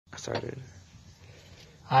started.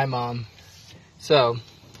 Hi, Mom. So,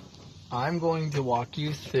 I'm going to walk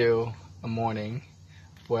you through a morning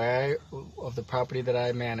of the property that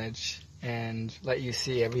I manage and let you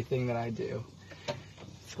see everything that I do.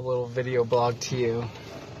 It's a little video blog to you.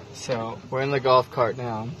 So, we're in the golf cart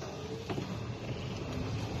now.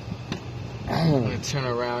 I'm going to turn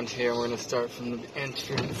around here. We're going to start from the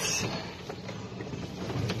entrance.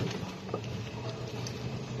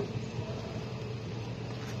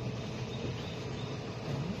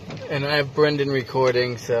 And I have Brendan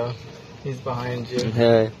recording, so he's behind you.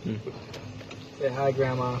 Hey. Say hi,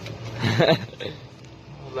 Grandma. I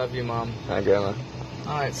love you, Mom. Hi, Grandma.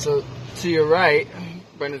 Alright, so to your right,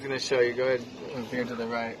 Brendan's going to show you. Go ahead, move here to the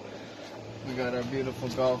right. We got our beautiful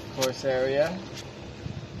golf course area.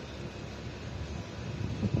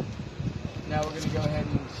 Now we're going to go ahead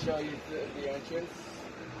and show you the entrance.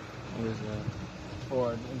 What is that?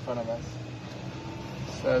 Forward in front of us.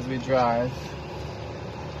 So as we drive,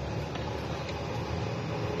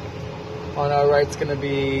 on our right's going to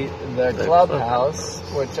be the clubhouse,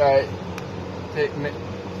 which I take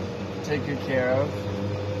good care of.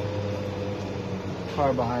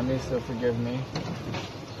 Car behind me, so forgive me.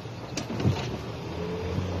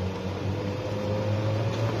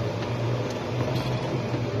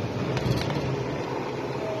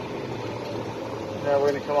 Now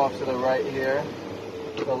we're going to come off to the right here,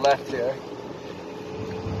 the left here.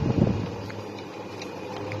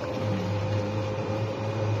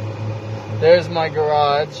 There's my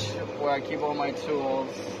garage where I keep all my tools.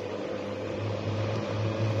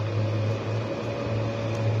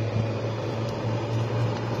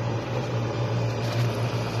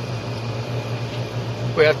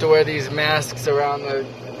 We have to wear these masks around the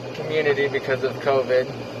community because of COVID.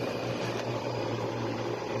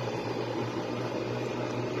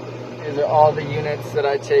 These are all the units that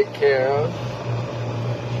I take care of.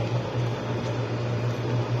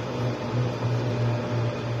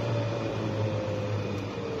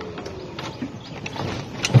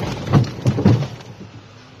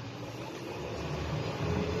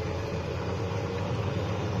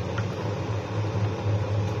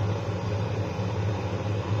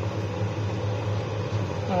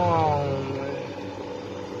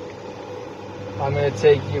 I'm going to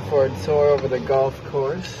take you for a tour over the golf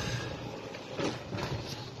course.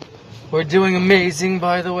 We're doing amazing,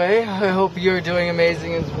 by the way. I hope you're doing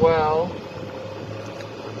amazing as well.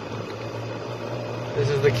 This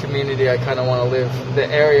is the community I kind of want to live, the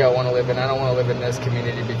area I want to live in. I don't want to live in this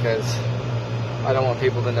community because I don't want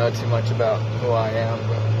people to know too much about who I am.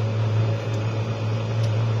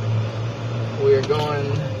 But we are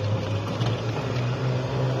going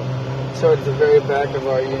towards the very back of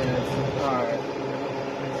our units. Alright.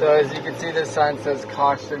 So as you can see, this sign says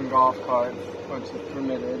caution golf carts, which is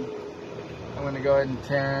permitted. I'm going to go ahead and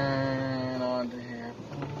turn onto here.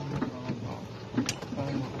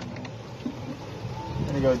 I'm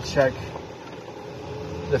going to go check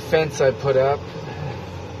the fence I put up.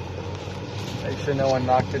 Make sure no one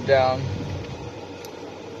knocked it down.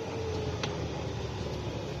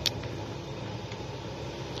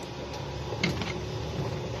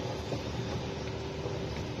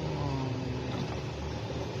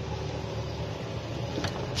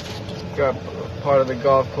 Got part of the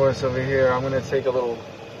golf course over here. I'm going to take a little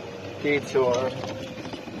detour.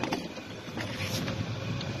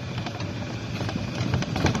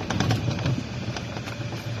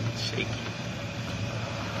 Shaky.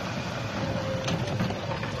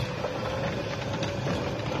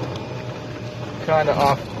 Kind of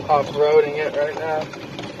off-roading it right now.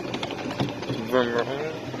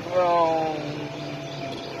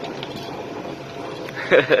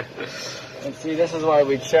 And see, this is why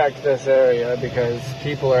we check this area, because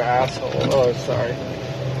people are assholes. Oh, sorry.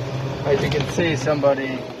 As you can see,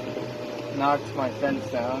 somebody knocked my fence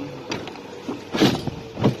down.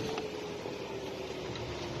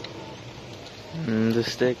 The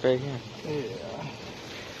stick right here.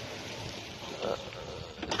 Yeah.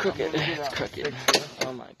 Crooked. It's crooked.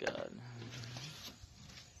 Oh my god.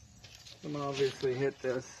 Someone obviously hit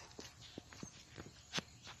this.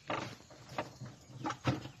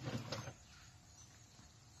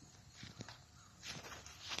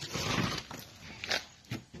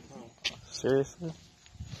 Seriously?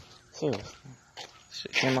 Seriously.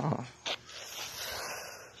 Shit came off.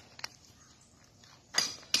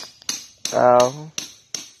 Ow.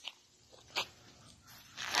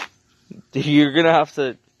 You're gonna have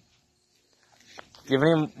to... Do you have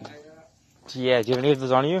any... Yeah, do you have any of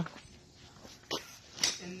those on you?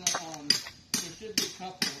 In the, there should be a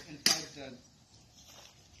couple inside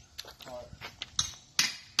the car.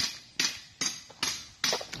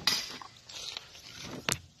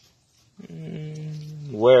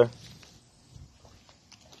 Where?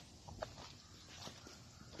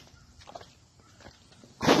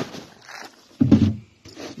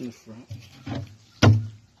 In the front.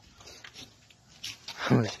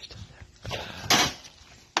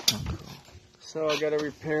 So I gotta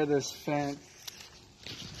repair this fence.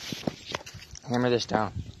 Hammer this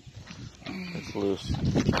down. It's loose.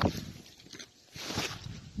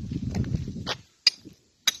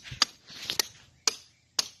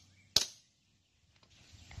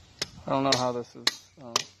 I don't know how this is.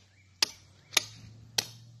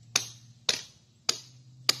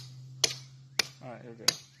 Alright, here we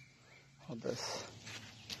go. Hold this.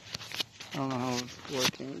 I don't know how it's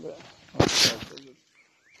working, but I'll try for this.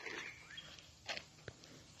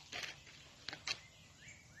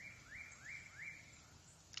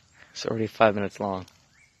 It's already 5 minutes long.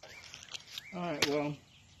 Alright, well,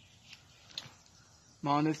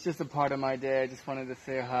 Mom, it's just a part of my day. I just wanted to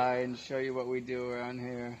say hi and show you what we do around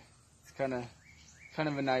here. It's kind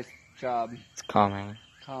of a nice job. It's calming.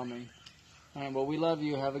 Calming. Alright, well, we love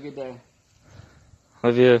you. Have a good day.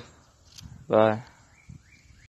 Love you. Bye.